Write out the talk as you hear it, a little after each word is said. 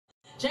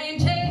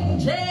Change,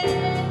 change,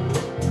 change.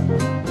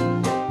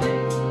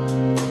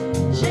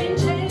 Change,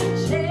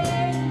 change,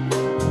 change.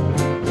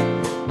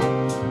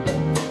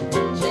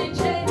 Change,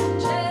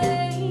 change,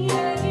 change.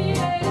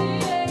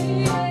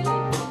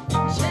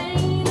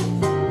 Change.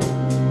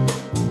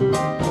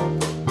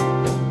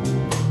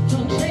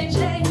 Don't change,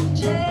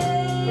 change,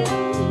 change.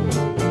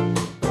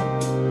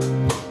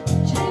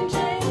 Change,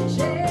 change,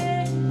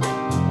 change.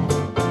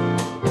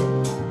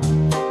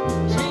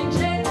 Change,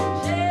 change,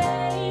 change.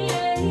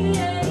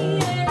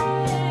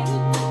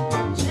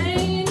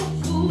 Chain of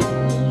fools.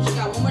 You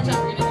got one more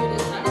time. We're gonna do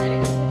this time. Ready?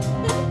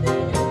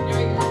 Here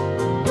we go.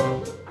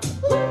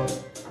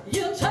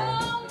 You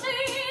told me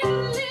to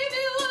leave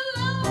you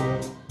alone.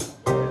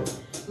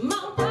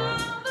 My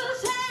papa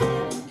said,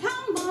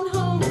 come on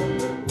home.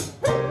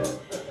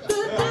 The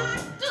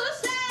doctor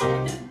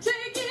said,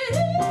 take it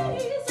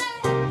easy.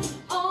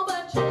 Oh,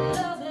 but your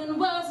loving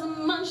wasn't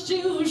much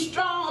too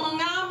strong.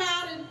 I'm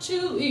added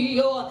to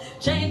your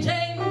change,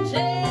 change,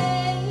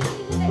 change.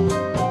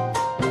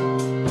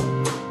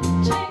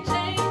 Change,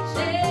 change,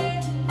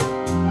 change.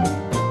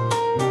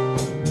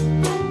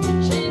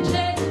 Change,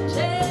 change,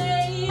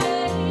 change.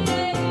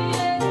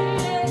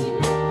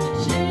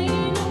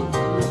 Chain of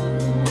fools.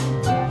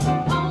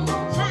 One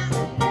more time.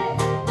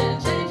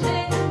 Change, change,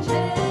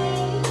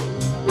 change.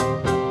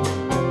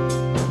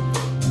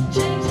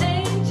 Change,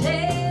 change,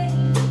 change.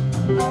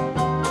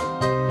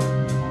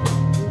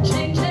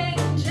 Change,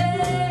 change,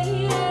 change.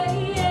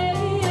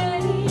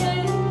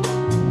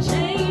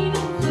 Chain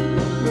of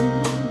fools.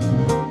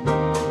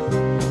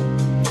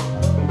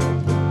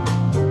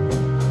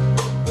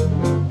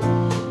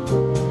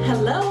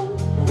 Hello.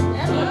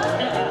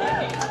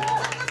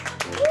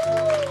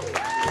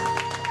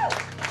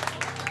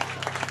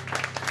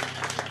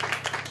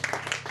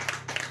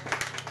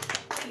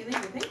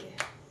 Thank you.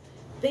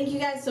 Thank you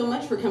guys so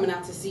much for coming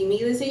out to see me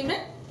this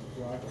evening.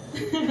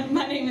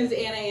 My name is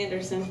Anna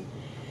Anderson,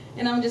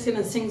 and I'm just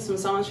gonna sing some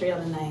songs for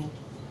y'all tonight.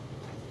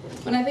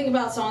 When I think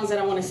about songs that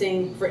I want to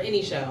sing for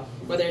any show,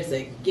 whether it's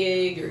a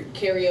gig or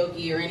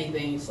karaoke or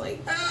anything, it's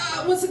like,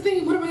 what's the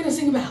thing? What am I gonna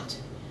sing about?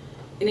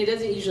 And it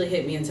doesn't usually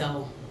hit me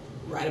until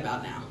right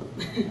about now.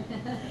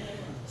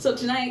 So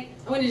tonight,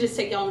 I want to just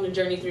take y'all on a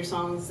journey through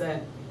songs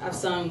that I've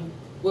sung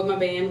with my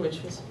band,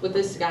 which was with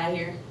this guy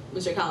here,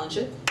 Mr. Colin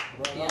Ship.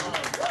 Yeah.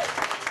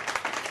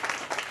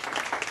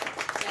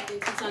 Back in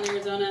Tucson,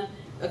 Arizona,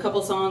 a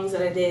couple songs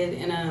that I did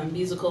in a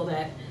musical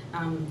that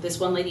this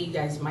one lady, you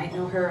guys might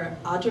know her,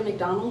 Audra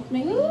McDonald,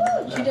 maybe?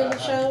 She did a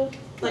show,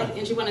 like,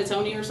 and she won a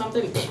Tony or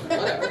something,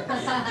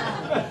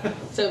 whatever.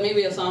 So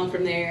maybe a song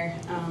from there,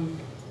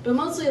 but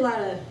mostly a lot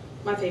of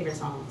my favorite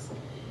songs.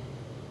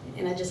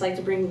 And I'd just like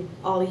to bring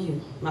all of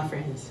you, my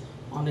friends,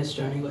 on this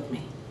journey with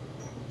me.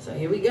 So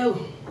here we go.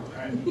 All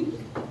right.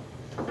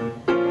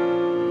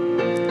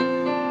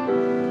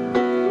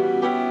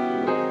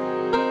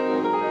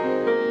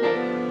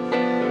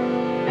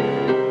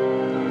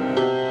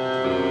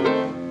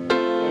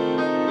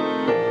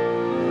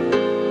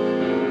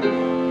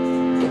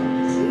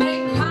 They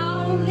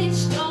call me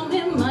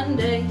Stormy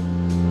Monday,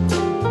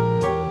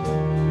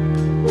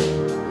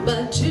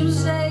 but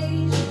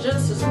Tuesday's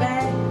just as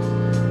bad.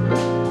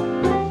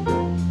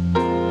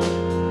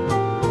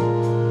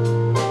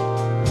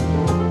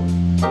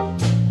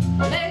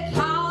 They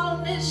call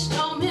me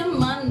Stormy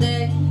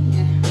Monday,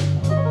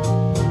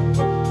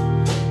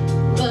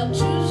 but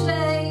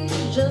Tuesday's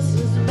just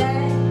as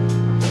bad.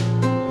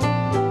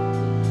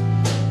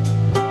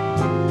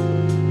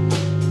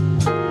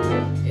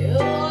 You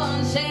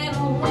said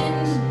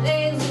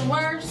Wednesday's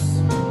worse,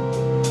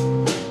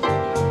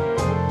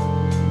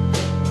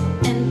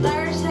 and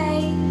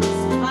Thursday's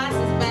twice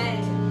as bad.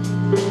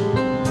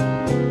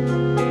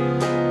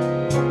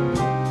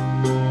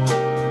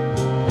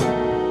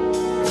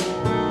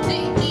 The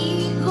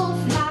eagle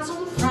flies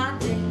on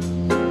Friday,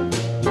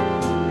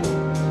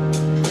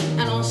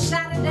 and on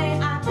Saturday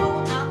I go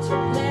out to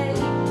play.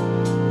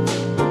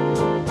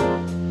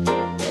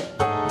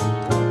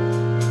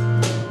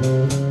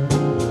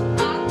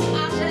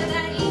 I said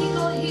that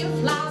eagle here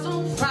flies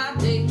on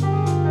Friday.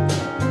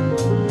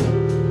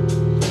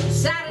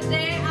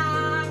 Saturday I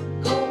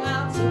go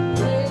out to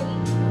play.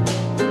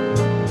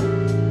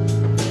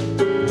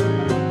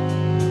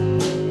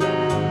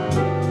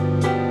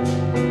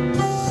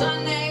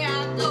 Sunday I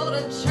go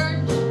to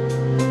church.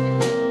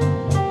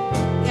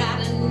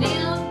 Gotta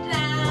kneel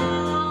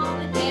down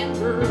and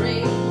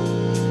pray.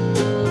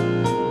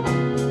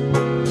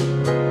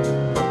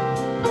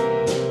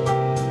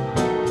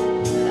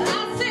 I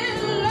said,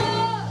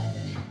 Lord,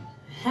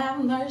 have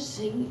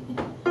mercy.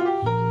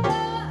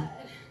 Lord,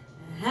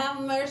 have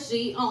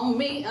mercy on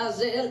me. I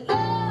said,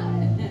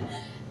 Lord,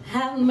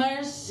 have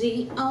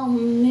mercy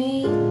on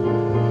me.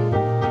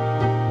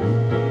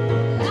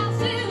 I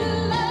said,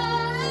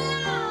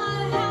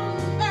 Lord, have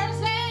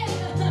mercy.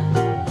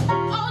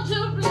 Won't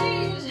you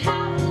please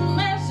have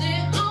mercy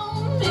on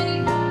me?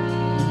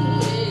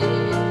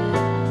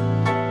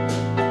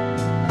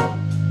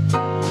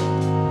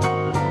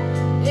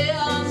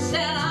 Yeah, I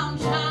said I'm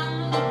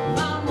trying to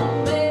find my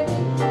baby.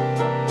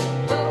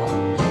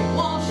 Don't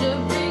want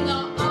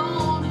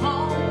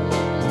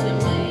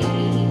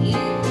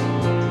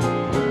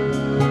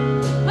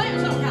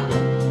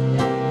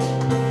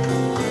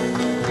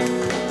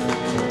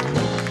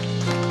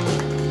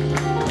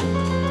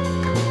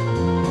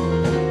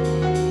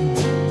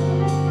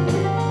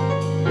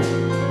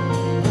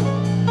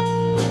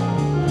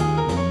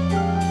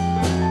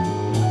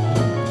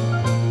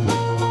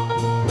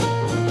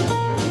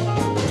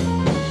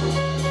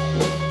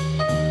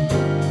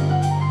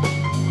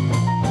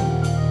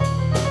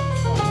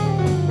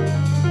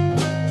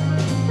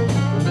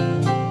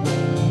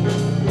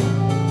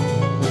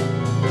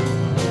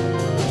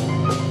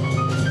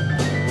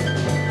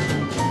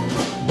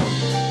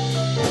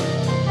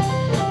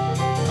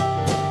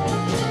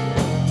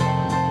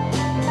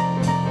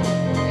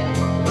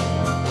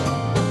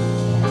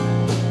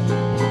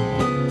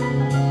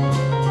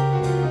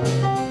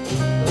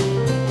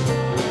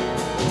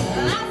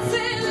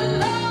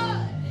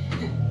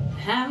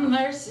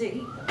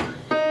mercy.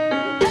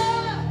 Lord,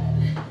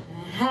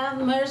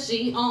 have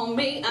mercy on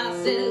me.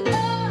 I said,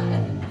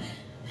 Lord,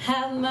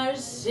 have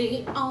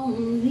mercy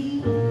on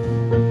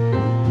me.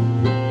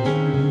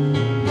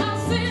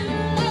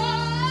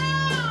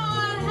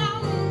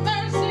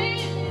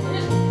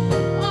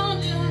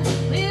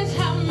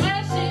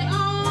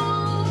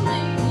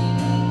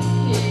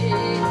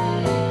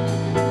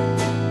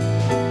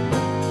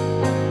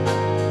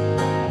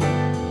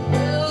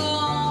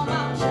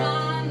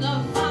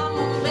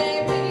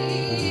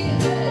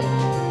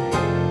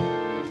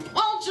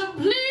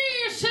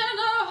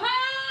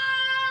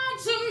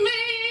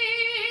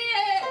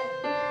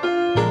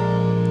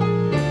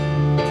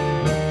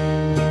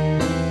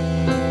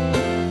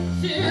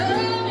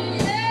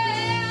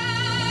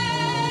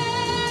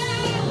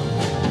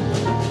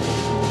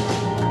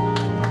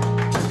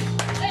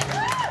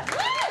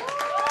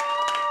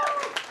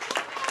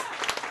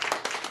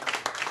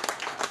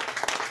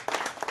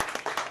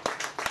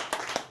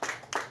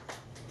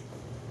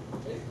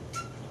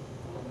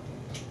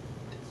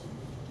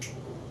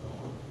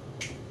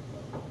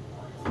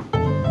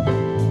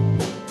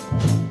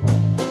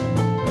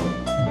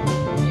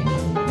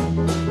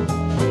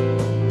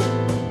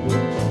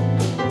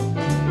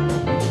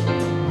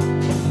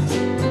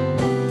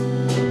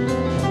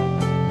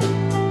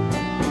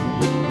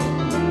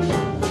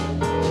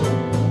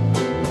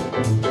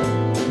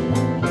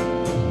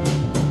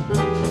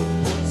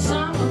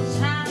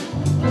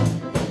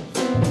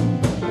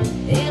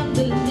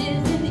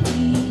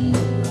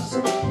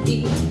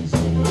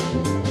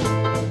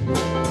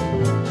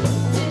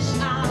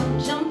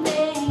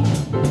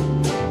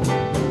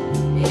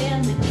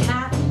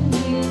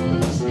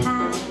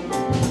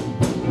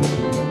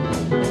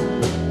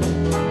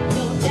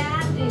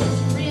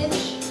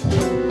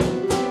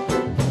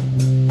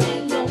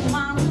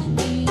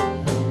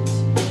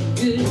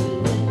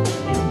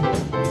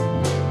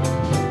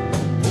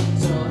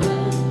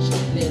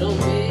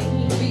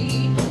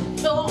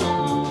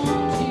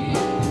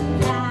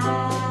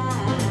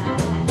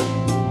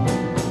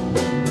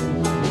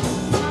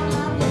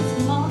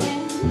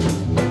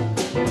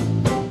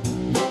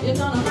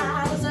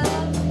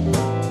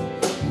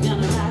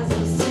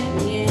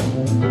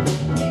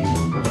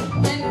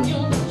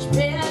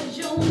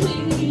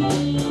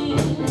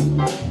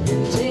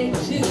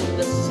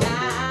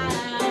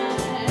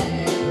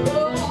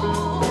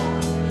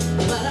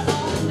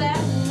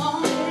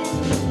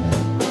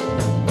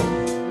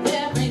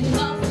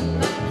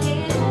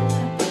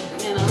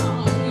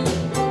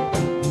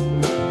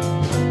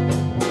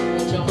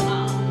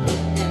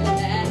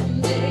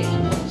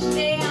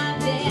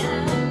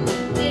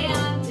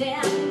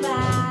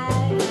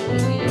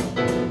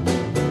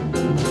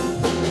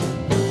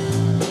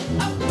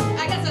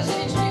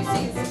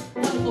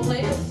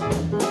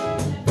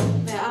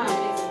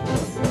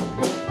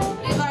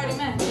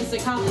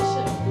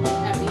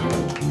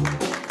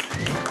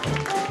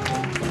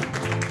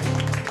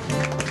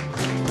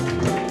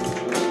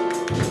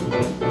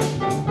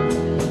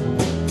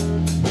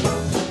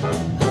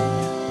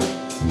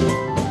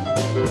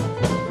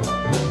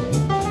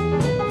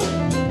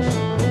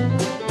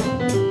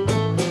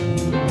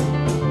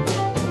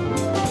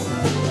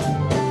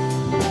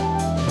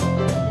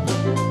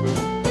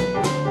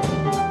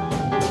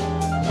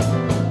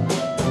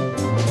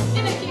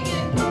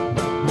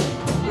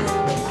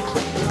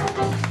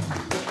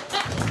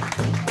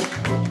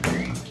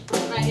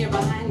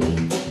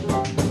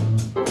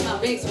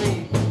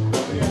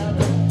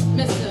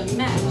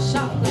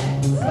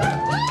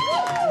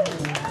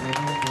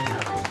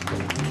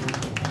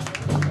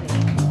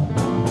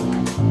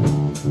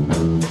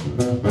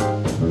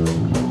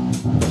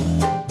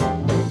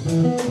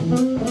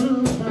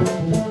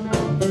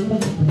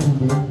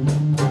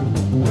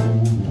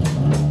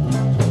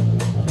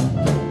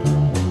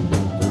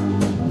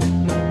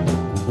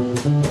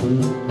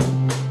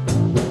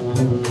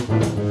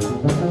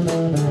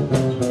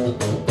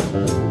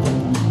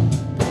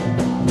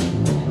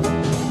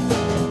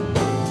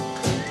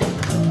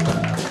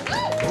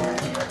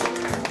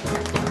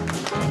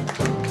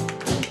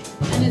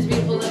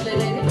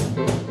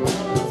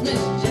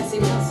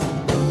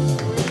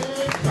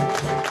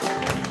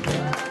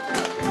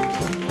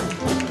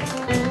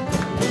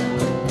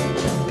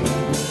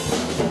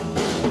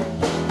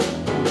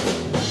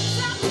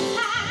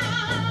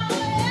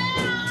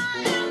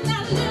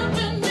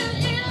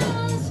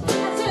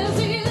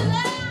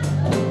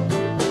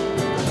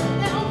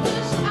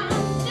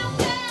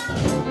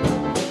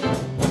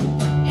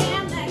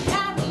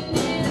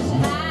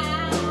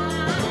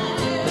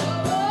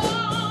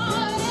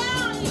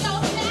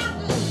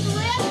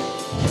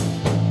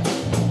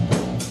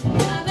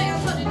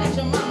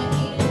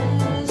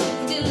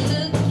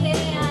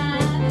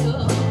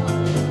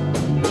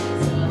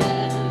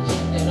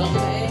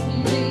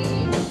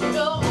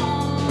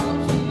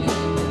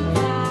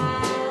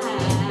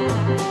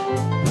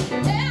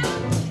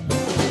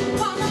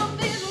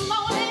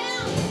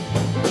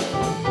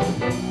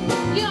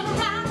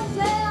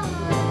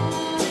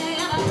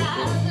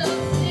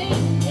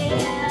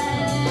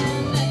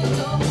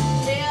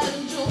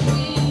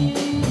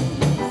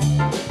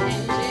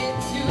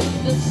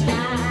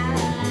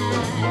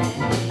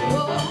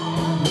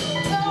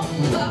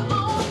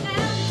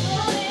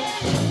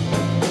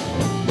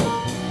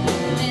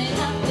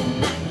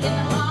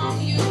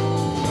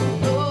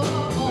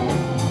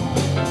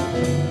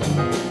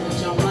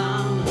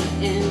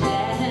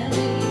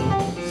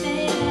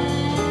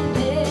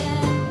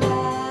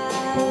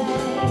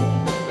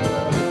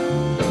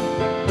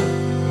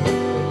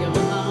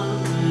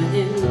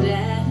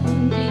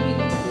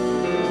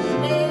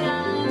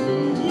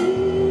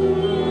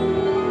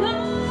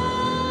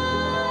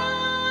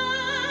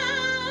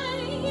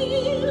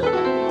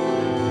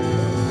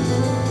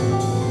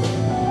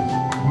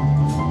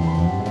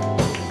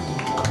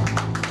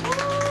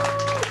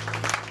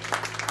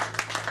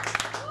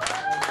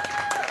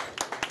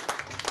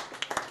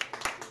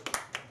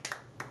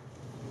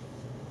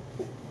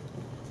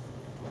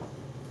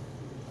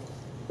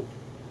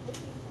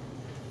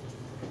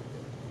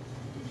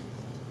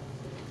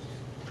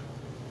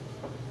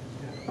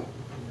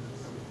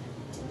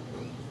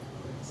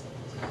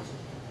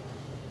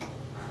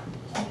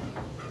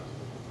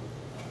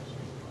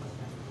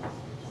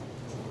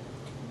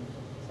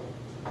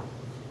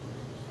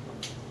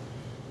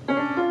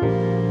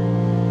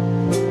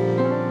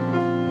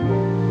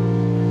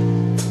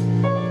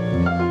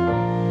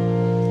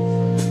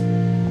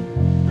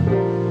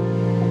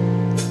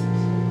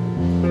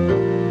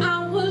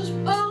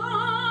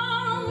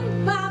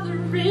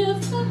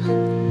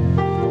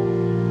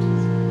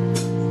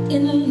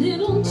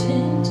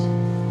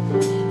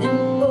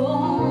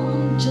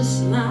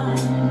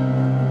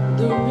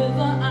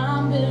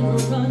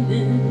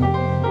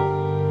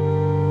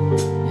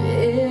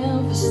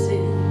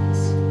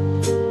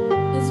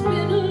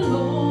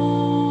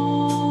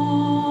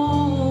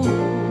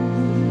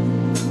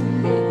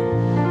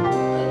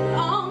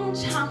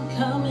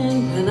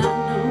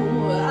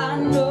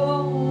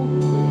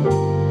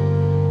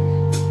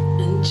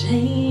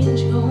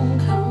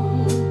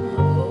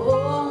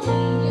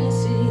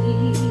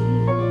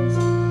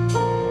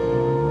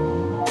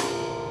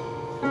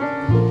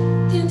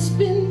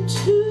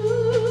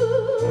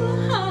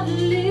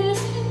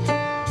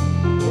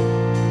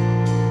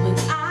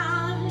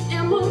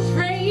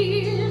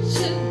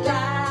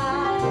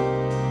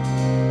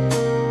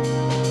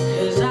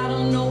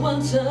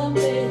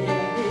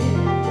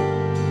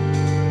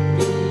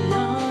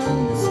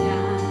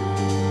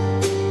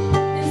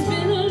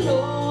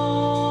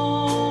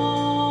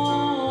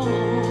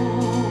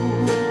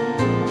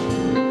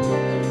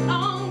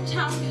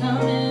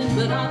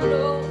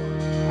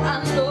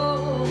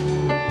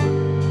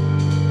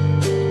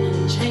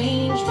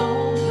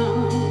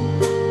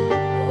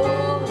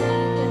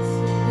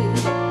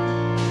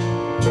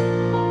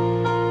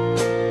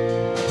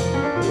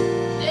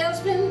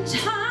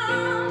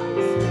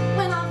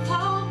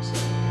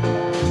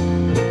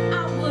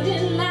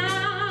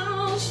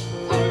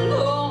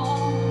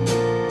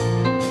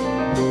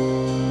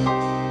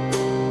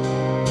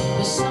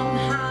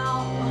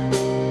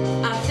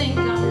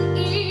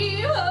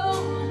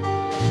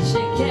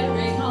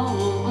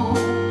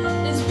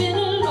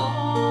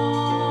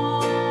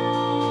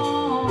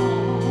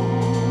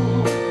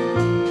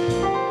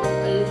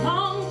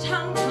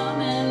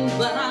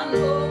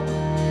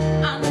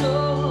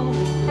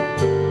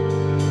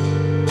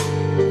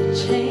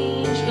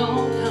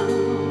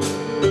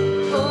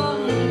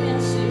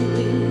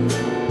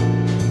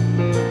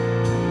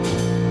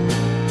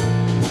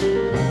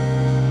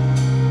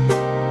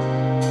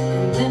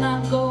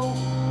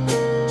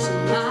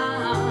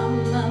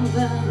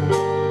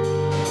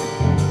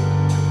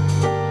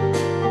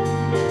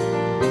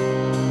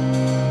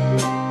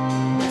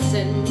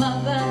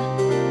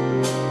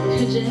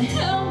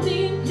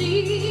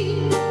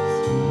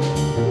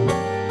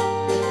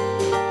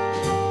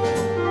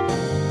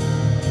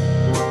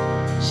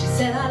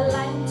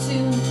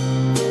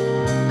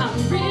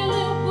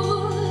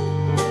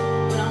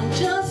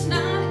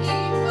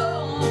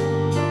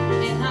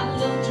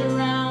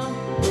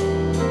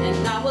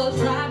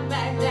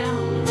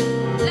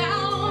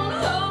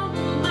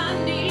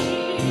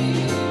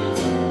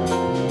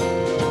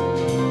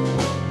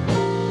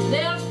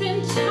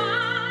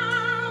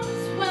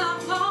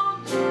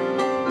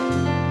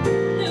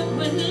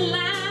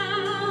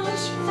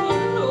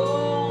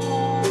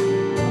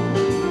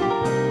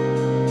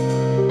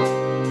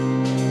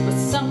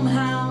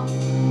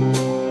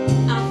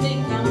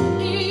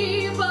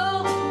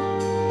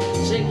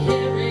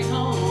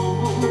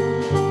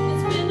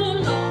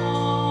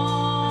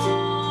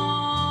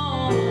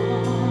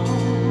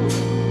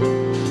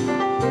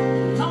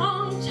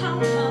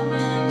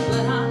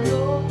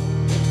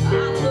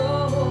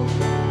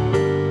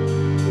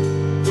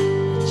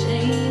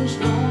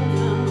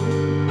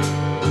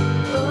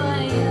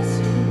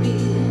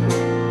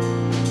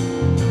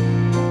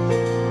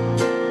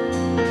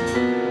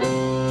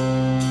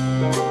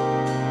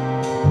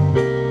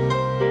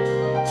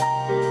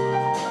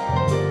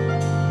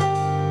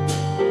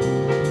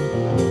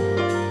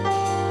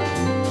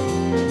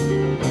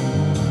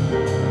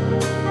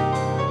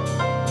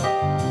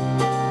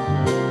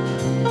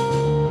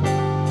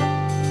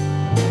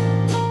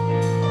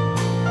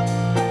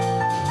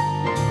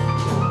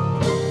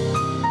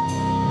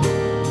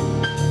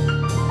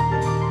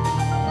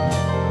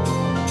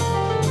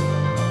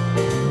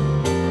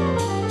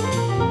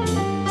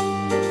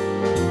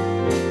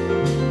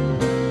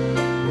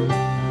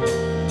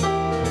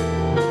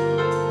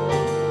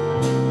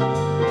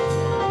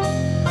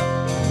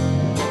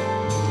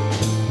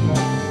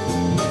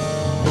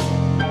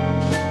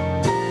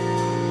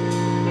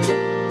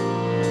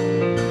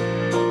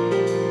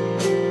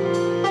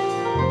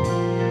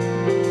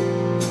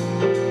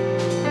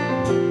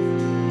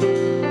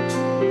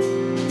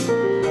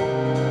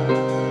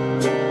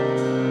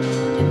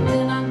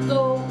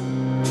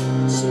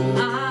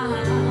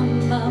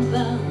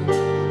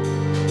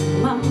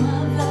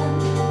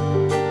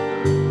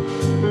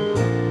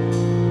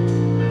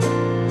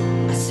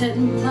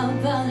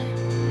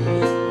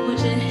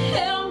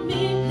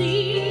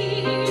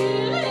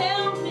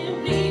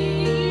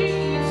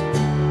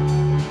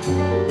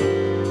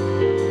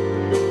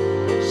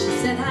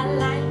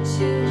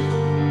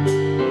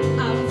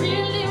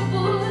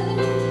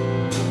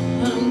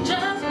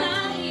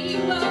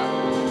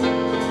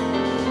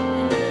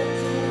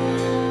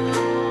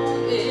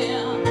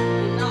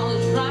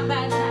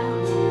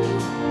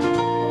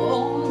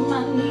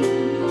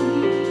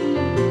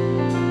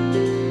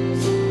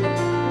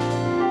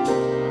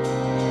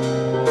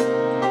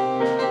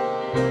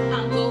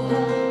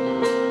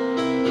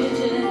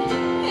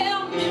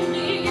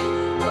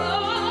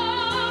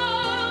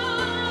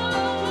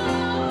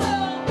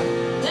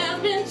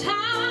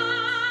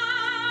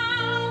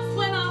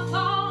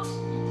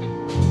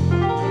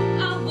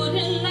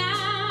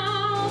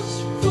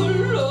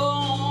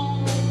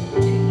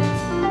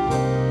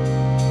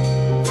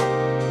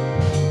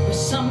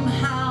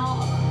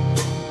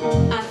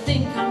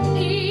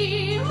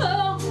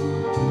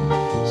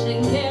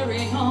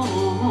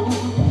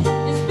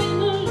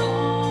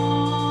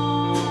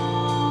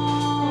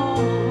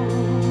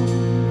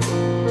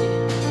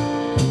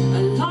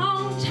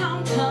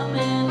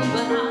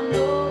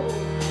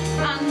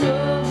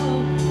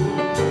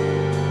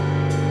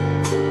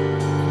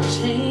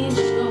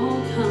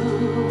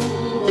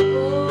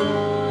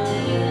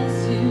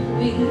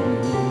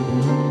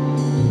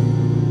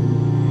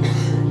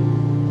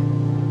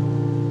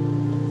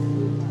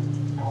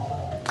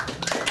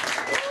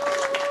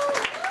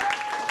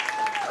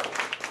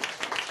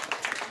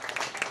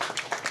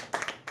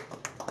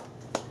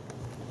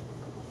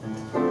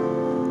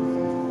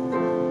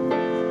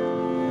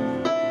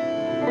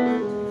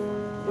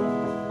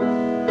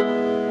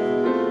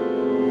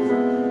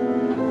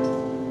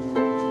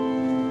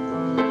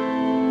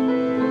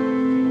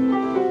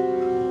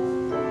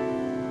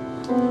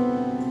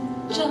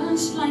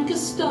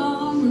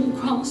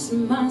 across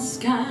my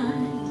sky,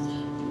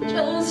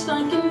 just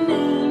like an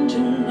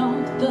angel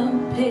off the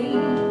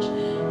page.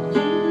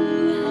 You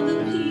have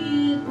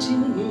appeared to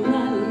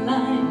my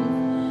life.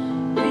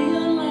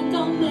 Feel like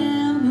I'll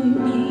never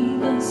be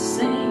the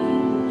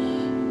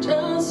same.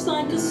 Just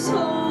like a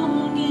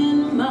song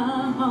in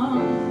my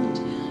heart,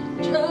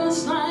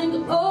 just like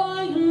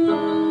oil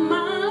on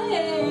my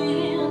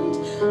hand.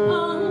 I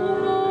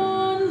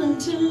want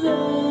to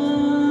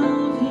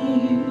love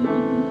you.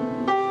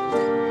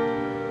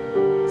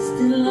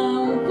 Still I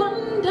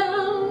wonder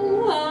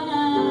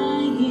why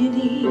it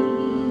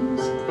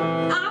is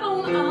I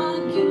don't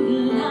argue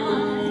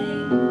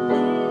like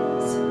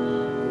this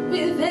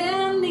with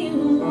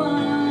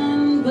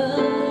anyone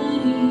but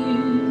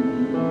you.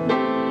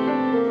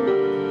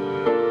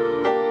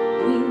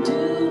 We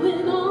do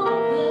it all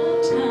the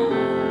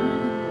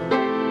time,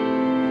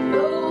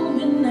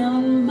 blowing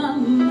out my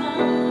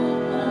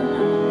mind.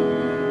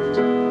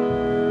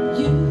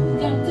 You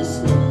got this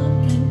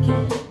look I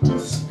can't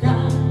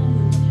describe.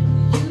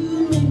 You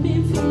make me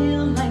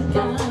feel like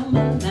I'm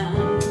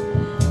alive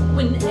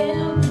when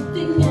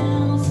everything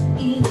else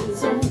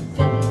is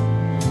okay.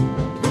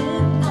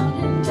 Without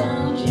a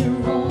doubt,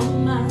 you're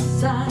on my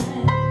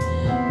side.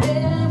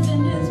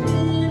 Heaven has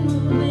been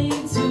away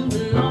too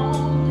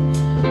long.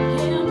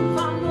 Can't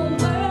find no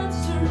words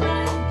to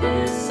write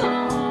this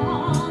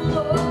song.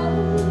 Oh,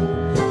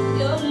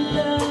 your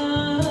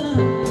love.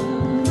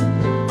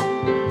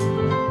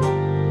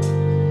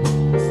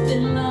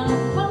 Still I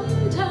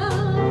wonder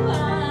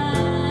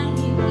why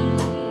it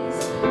is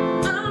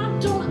I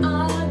don't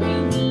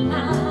argue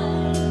like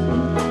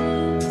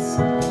this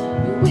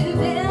with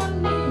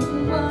anyone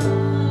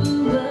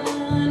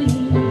but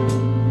you.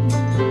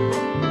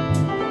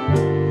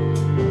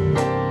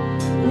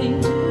 We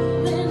do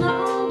it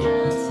all the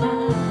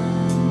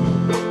time,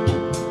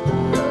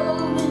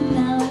 blowing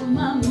out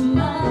my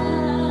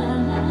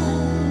mind.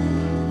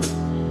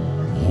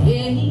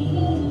 Yeah.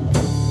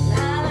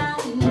 La la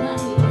la la,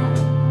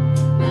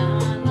 na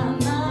na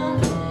na,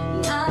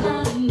 na na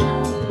na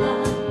na,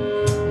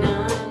 na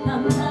na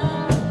na,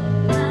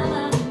 na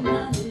na na,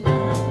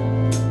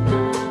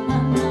 na na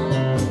na.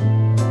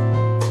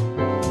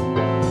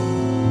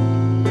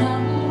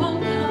 Now I've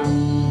come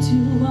to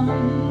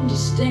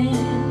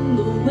understand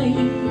the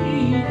waves.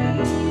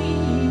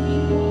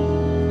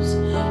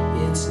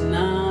 It's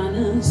not a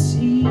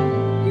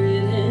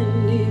secret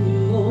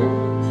anymore,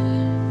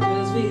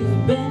 'cause we've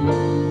been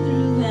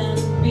through that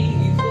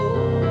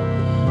before.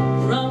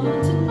 From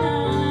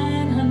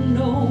tonight I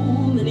know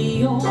that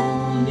you're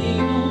the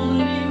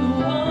only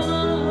one.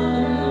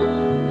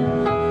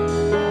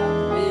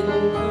 I've been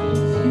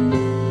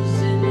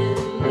confused and in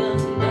the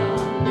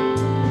dark.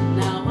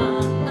 Now I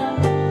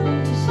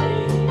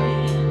understand.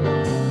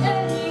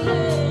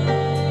 Yeah,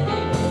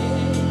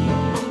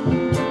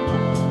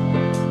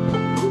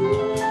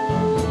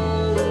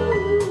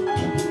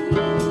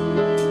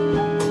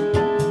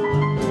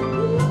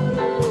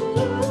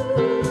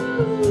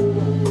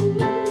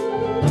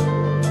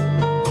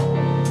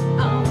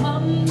 I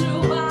wonder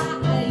why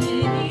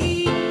it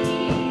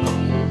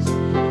is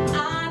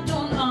I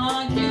don't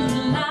argue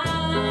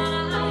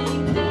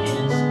like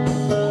this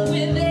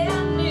with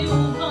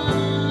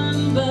anyone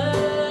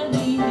but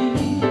you.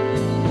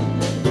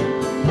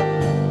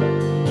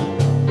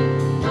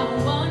 I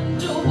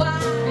wonder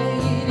why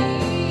it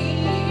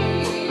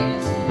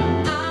is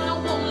I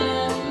won't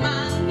let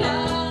my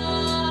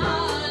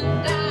guard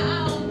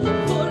down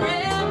for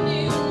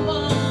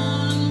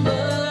anyone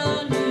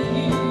but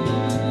you.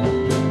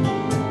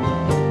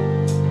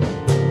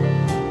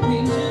 We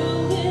do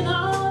it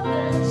all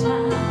the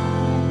time,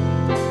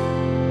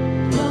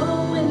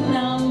 blowing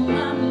out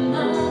my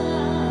mind.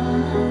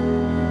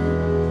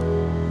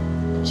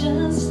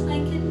 Just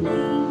like an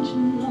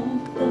angel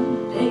off the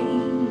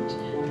page,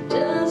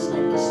 just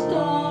like a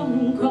star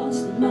across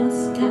my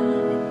sky.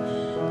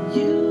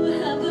 You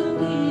have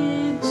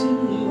appeared to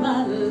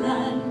my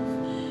life.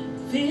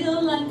 Feel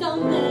like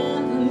I'll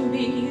never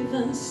be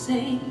the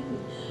same.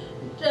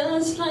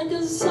 Just like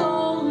a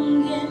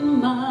song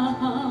in my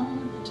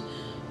heart,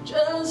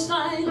 just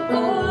like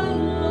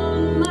oil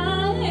on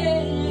my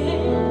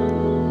hands.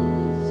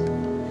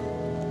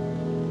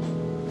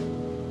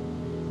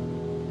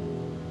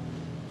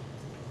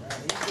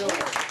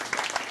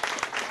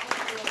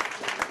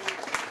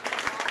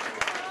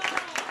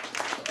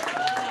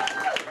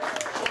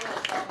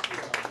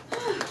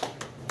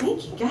 Thank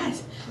you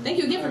guys. Thank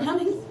you again for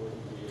coming.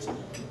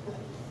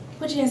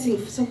 What you guys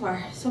think so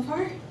far? So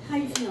far? How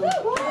you feeling?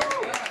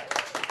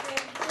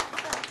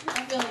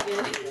 I'm feeling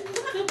good.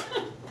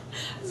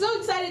 I'm so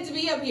excited to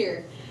be up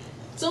here.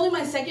 It's only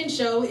my second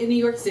show in New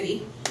York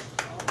City.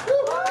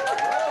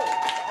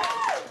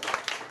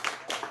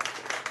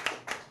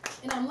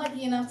 And I'm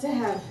lucky enough to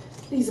have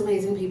these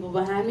amazing people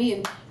behind me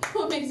and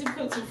amazing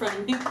folks in front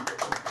of me.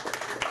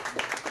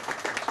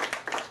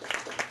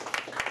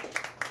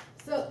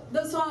 So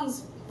those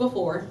songs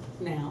before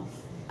now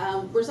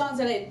were songs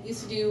that I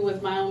used to do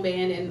with my own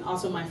band, and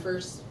also my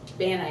first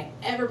band I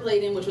ever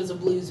played in, which was a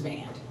blues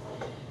band.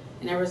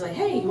 And everyone's like,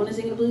 hey, you want to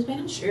sing in a blues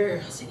band? I'm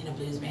sure I'll sing in a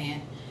blues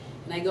band.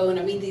 And I go and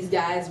I meet these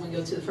guys and we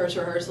go to the first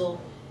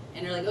rehearsal.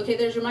 And they're like, okay,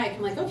 there's your mic.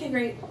 I'm like, okay,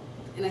 great.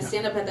 And I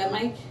stand up at that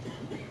mic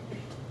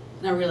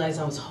and I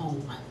realized I was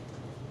home.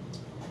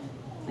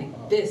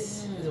 Like,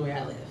 this is where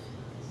I live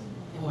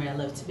and where I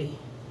love to be.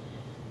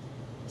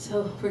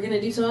 So we're going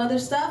to do some other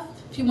stuff,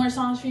 a few more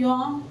songs for you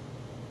all.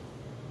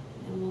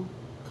 And we'll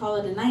call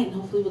it a night, and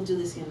hopefully we'll do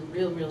this again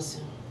real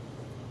soon.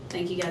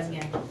 Thank you guys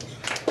again.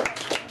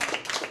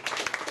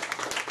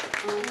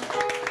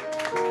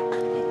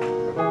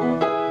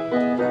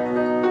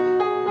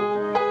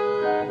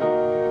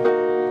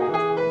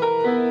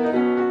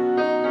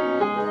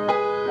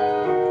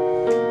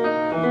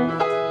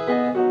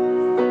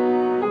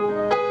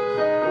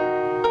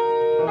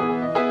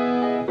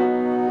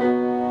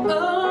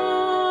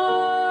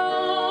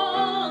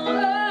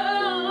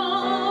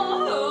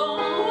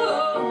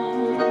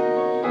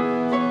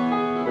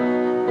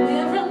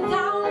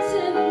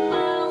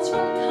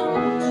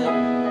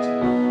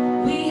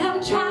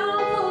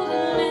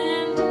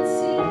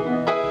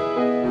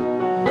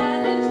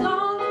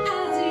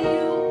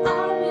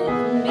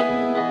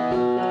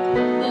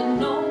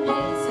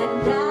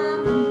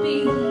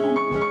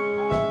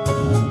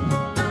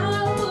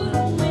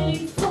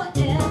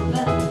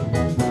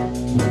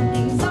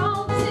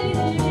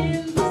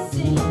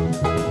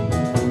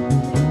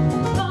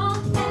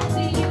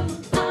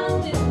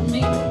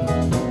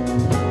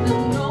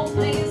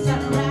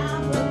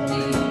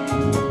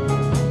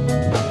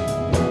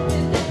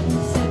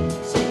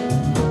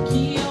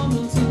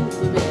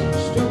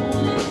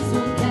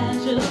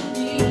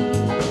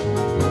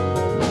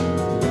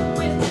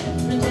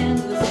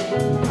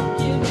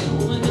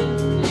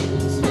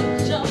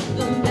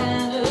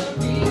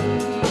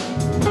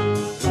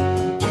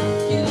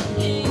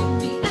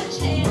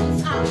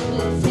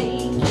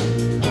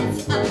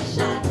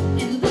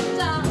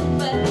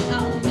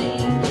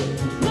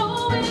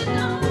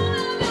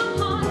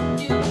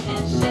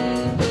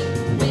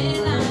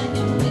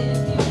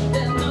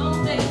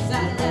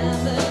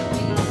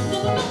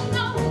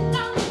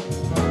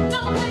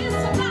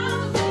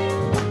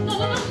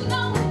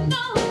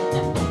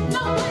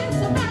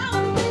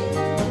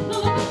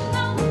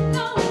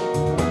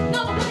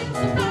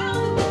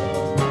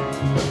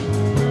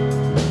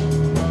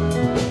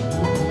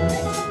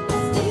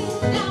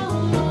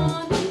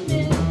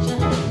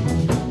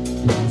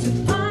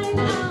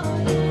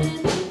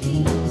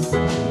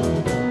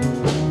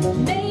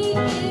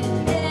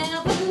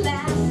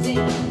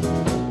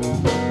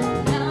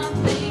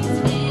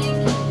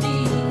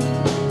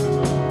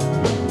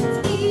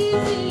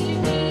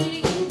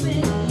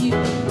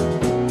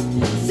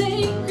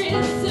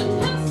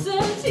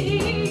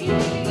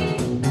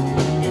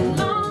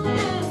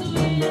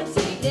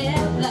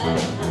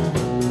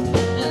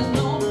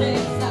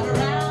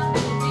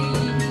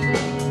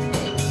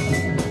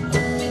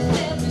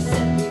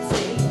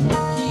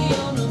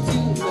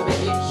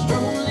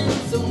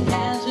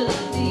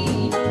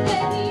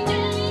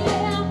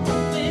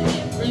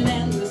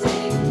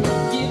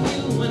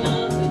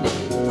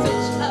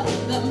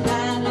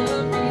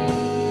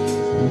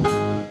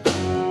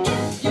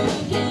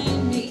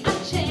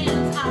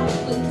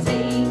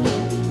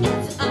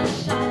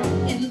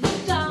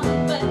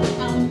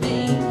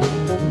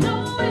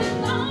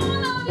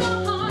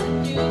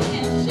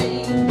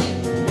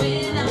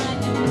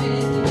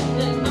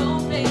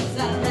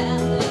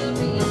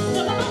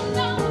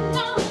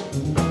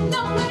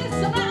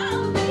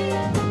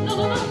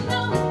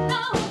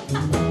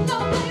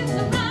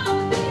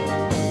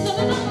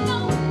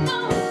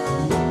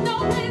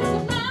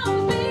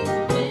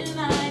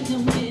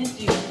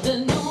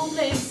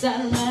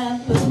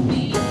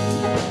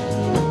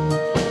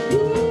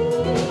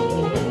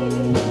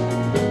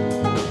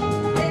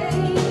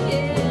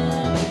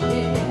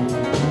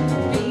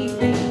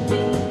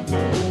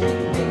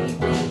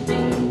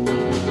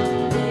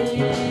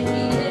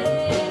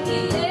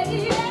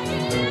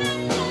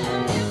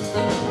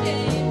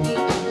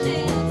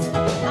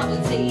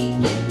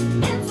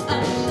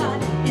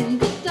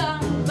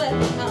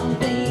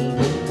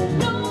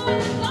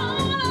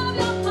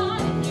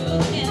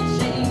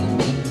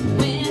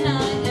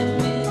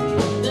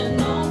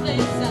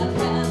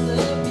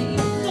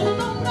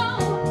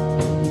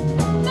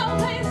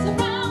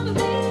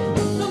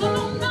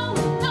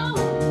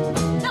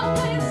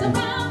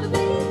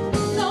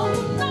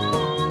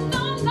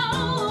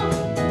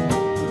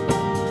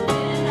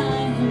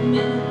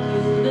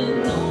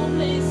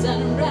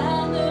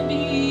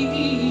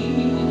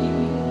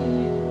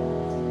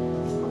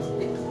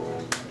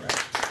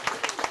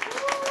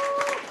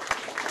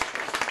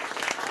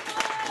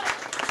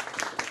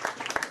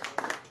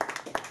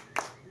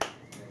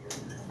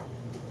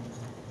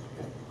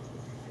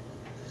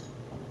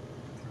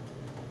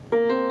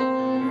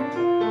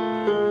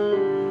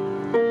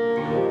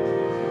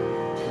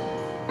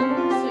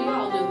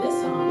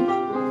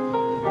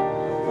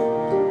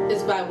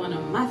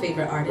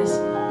 Favorite artist,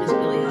 Miss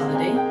Billie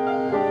Holiday.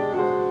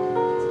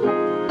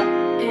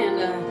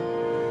 And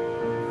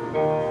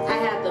I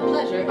had the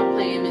pleasure of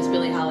playing Miss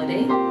Billie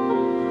Holiday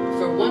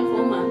for 1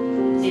 full month.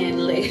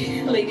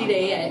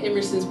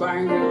 bar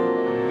and grill,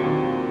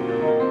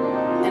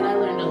 and I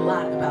learned a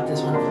lot about this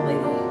wonderful lady.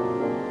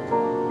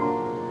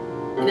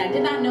 And I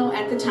did not know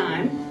at the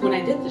time, when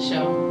I did the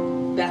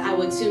show, that I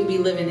would soon be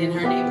living in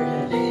her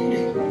neighborhood.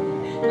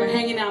 Or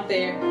hanging out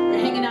there, or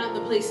hanging out in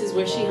the places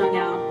where she hung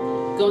out,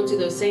 going to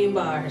those same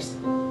bars,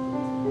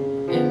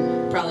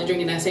 and probably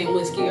drinking that same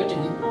whiskey or gin.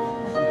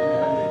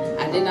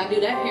 I did not do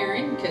that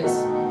heroin,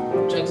 because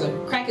drugs are,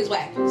 crack is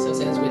whack, so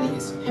says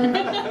Whitney's.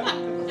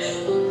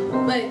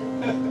 But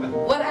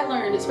what I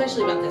learned,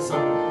 especially about this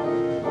song,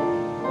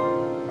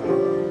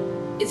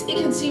 is it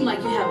can seem like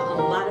you have a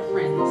lot of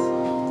friends,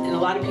 and a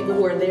lot of people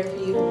who are there for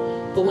you,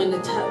 but when the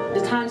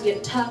times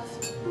get tough,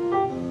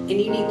 and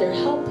you need their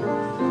help,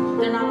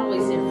 they're not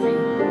always there for you.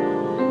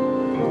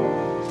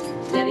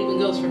 That even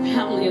goes for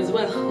family as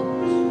well.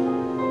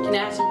 You can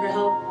ask them for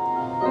help,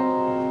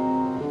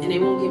 and they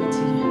won't give it to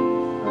you.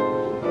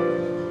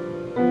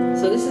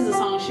 So this is a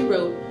song she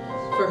wrote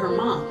for her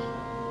mom,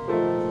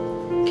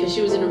 because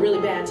she was in a really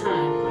bad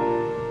time.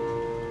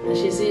 And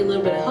she needed a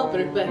little bit of help,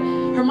 but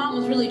her mom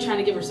was really trying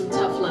to give her some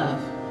tough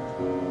love.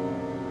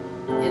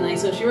 And like,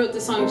 so she wrote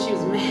this song and she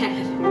was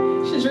mad.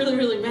 She was really,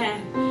 really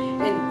mad.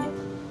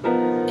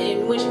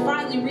 And when she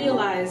finally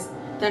realized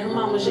that her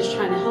mom was just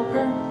trying to help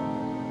her,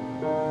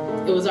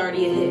 it was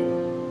already a hit.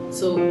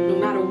 So no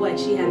matter what,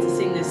 she had to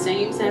sing this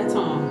same sad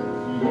song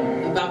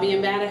about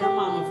being mad at her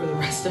mama for the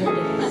rest of her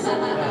days.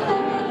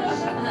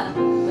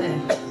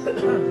 But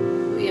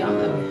we all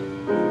love it.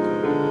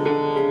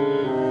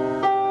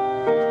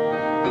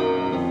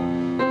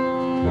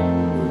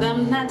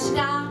 Them that's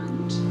got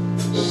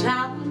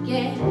shall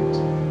get,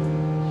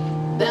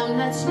 them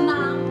that's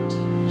not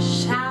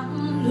shall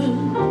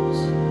lose.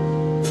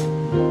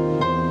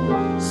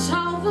 So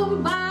the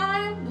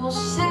Bible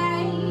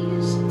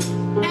says,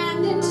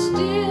 and it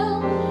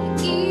still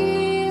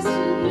is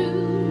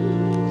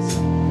news.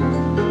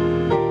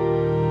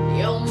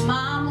 Your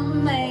mama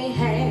may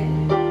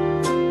have,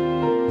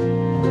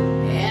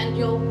 and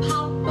your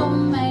papa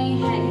may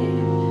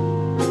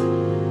have,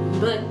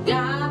 but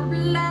God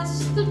bless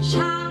the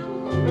child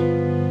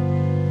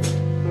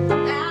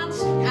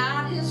that's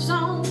got his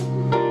own.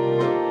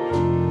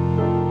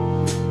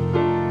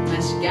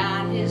 That's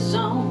got his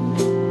own.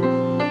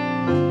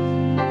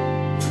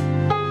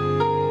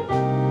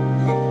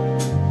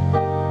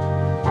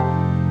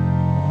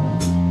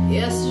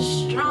 Yes, it's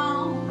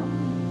strong,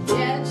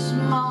 yet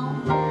small,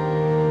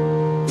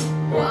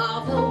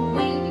 while the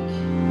weak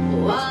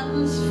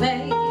ones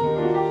fade.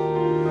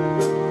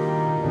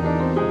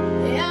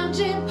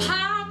 Empty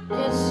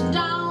pockets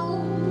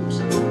don't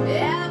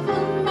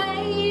ever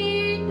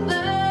make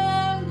the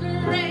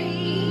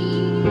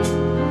grade.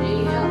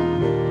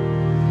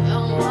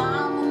 Your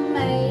mama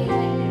may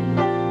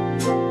have,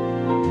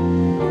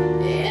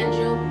 and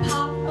your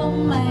papa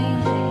may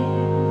have,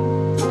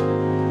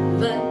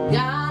 but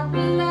God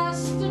bless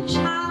the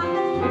child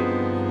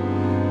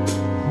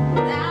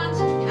that's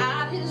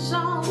got his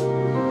own.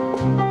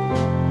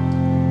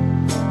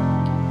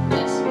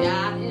 That's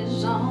got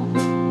his own.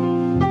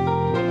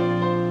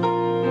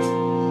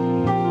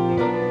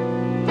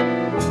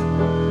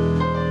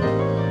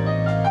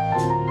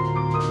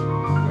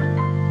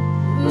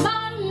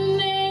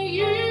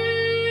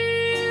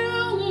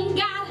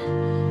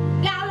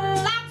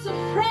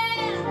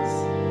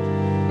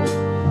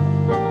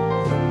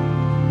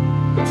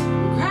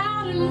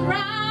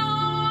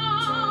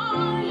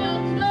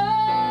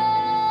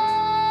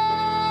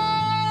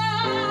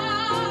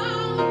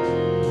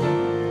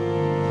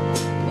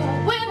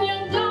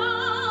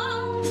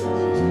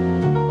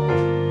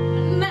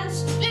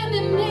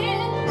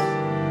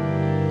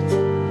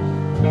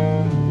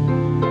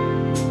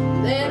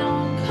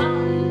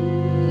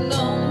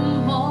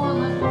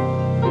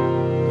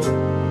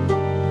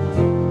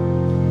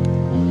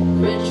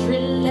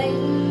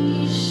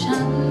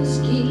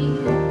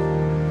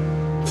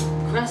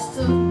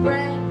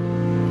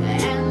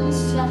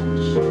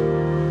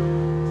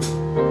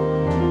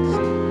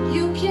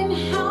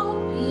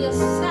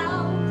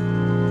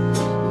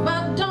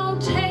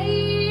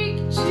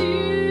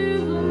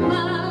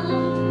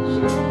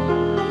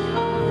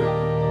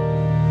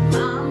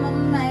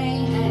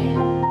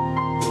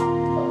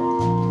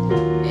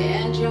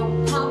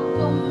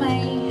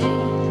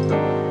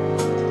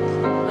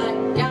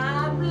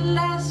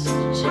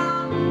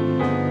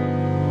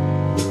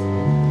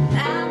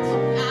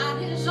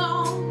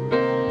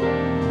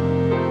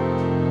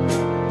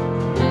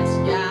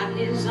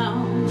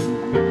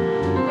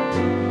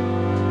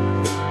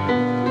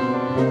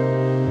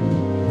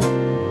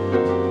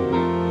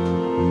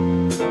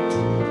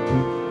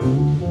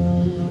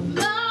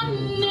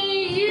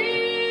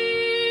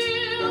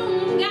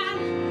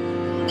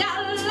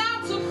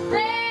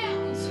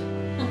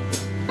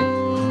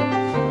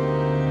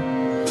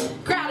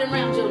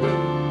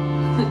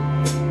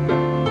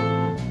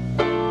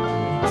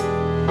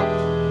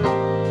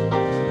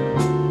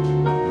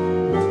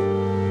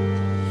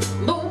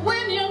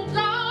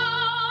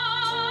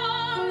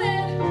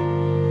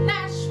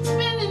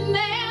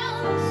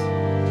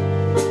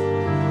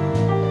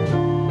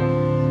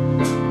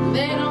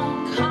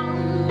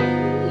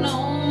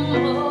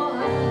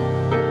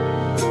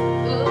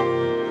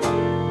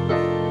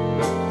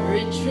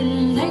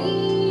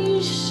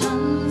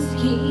 nations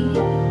keep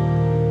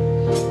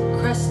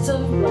crusts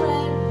of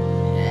bread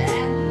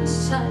and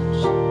such.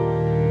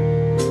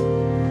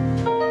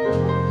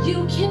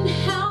 You can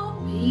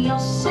help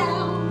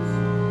yourself,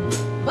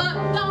 but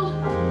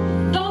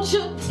don't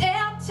you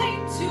dare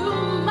take too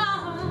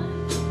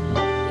much.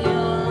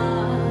 Your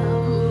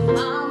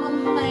mama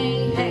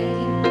may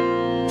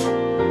hate,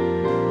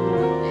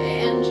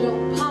 and your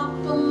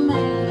papa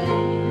may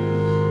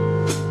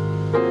hate,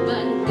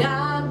 but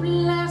God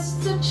bless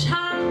the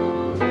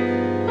child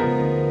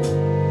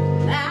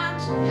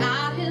that's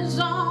got his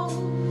own,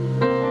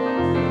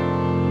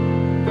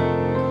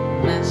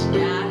 that's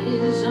got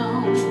his own.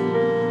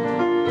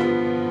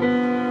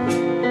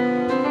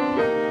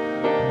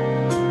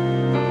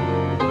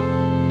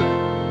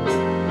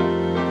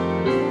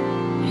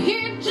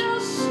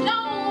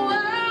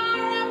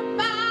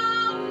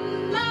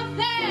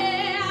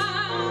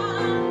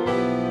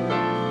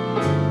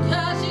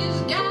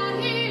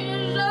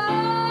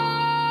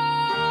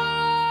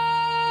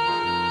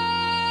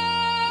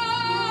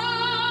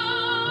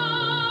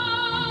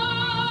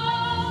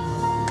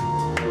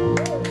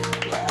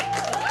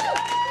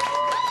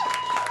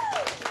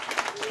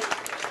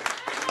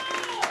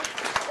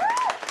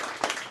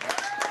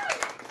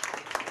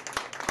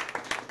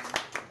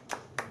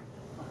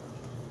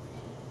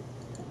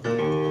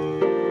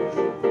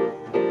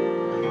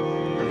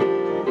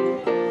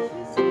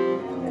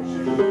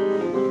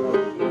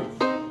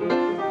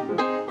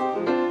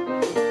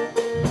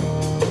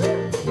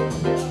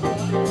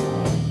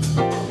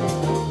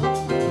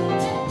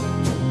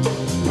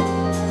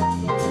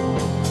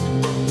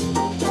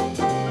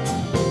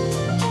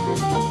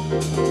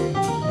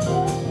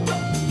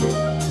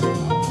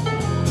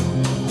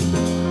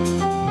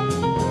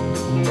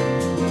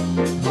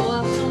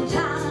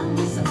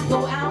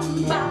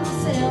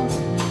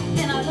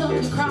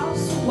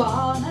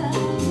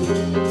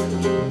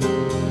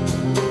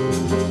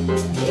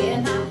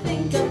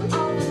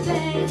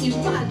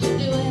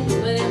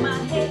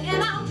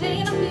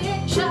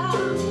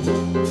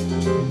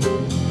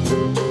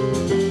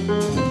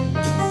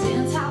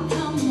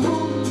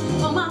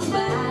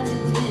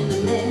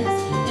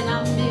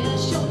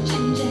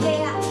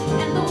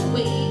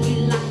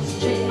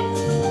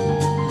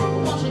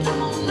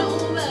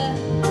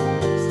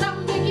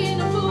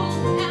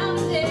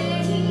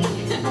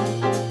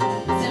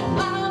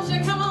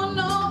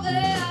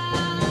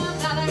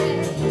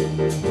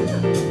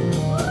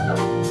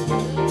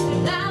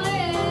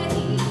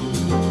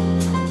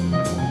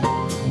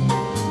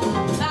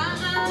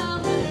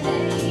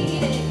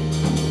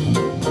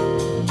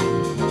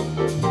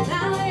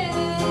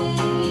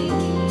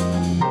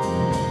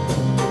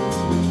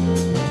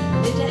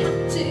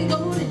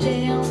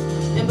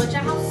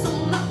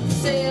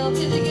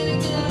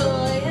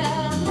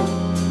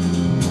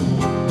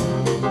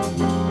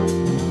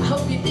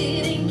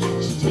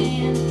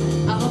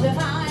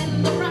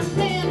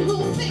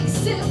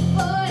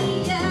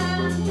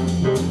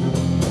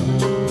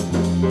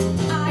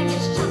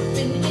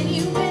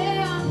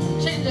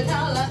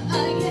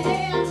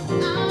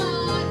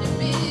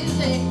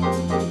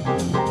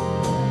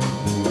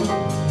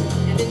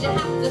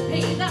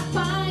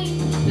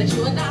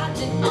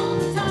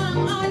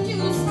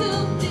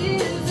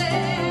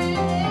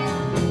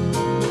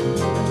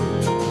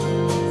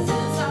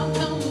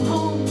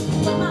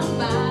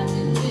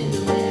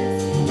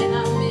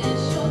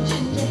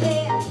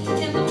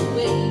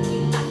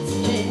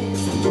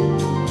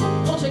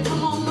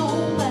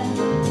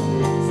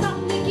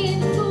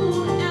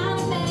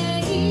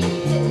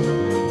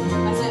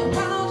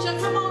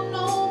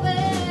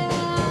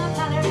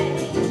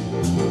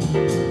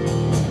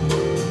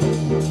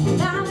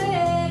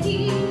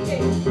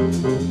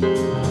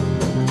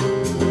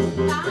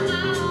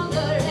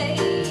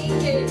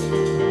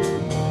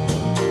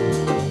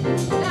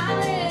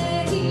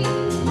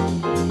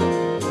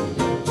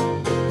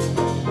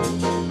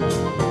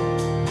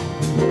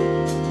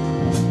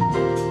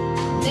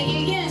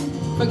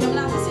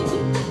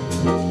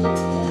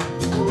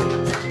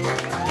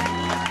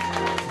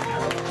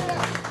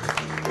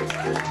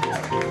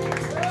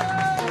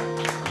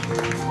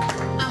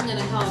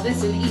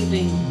 This an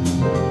evening.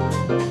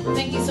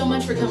 Thank you so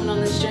much for coming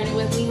on this journey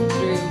with me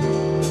through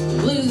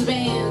blues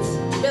bands,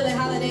 Billie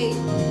Holiday,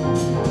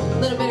 a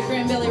little bit of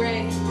Billy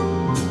Ray,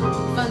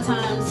 fun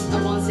times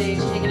up on stage,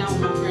 hanging out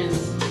with my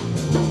friends.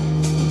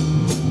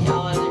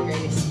 Y'all are the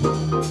greatest.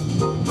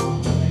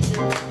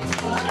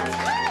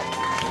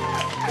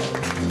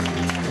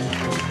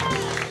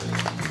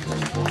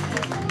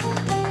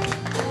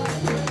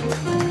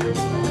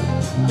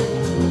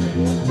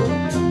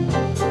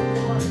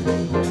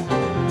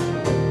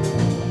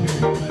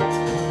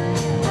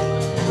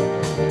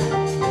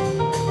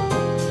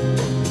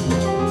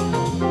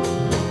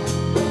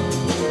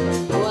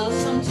 Well,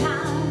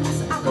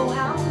 sometimes I go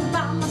out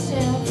by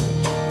myself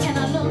and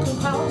I look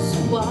across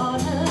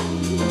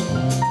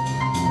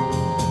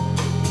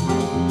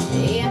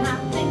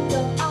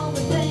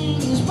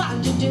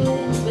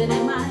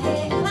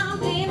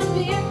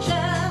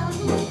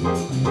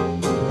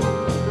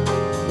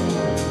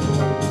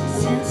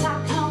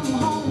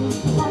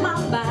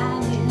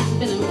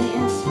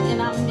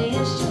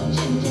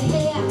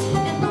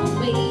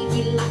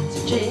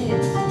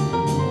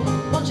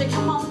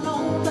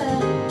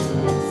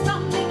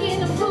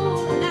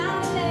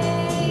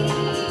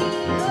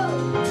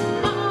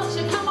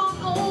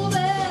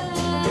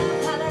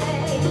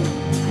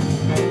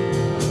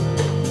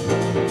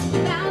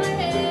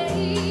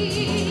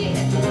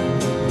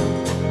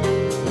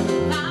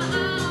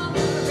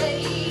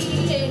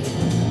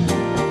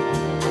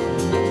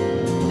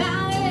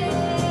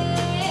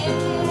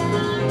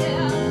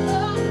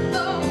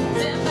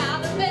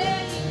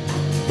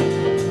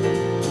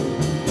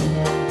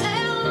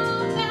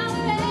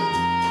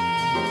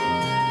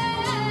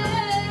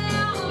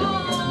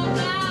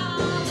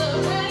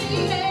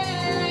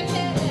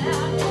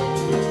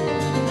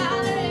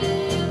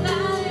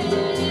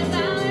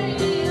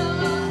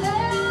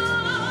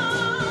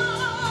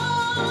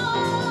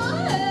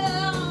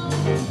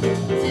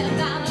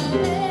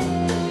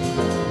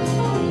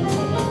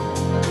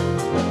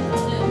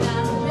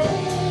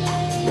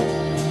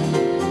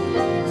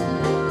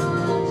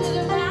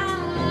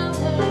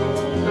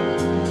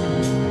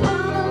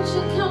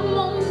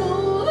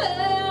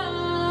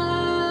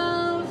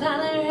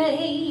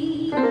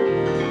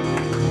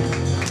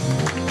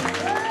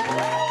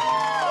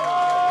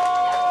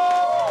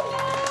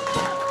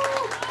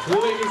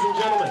Ladies and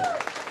gentlemen,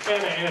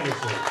 Anna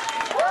Anderson.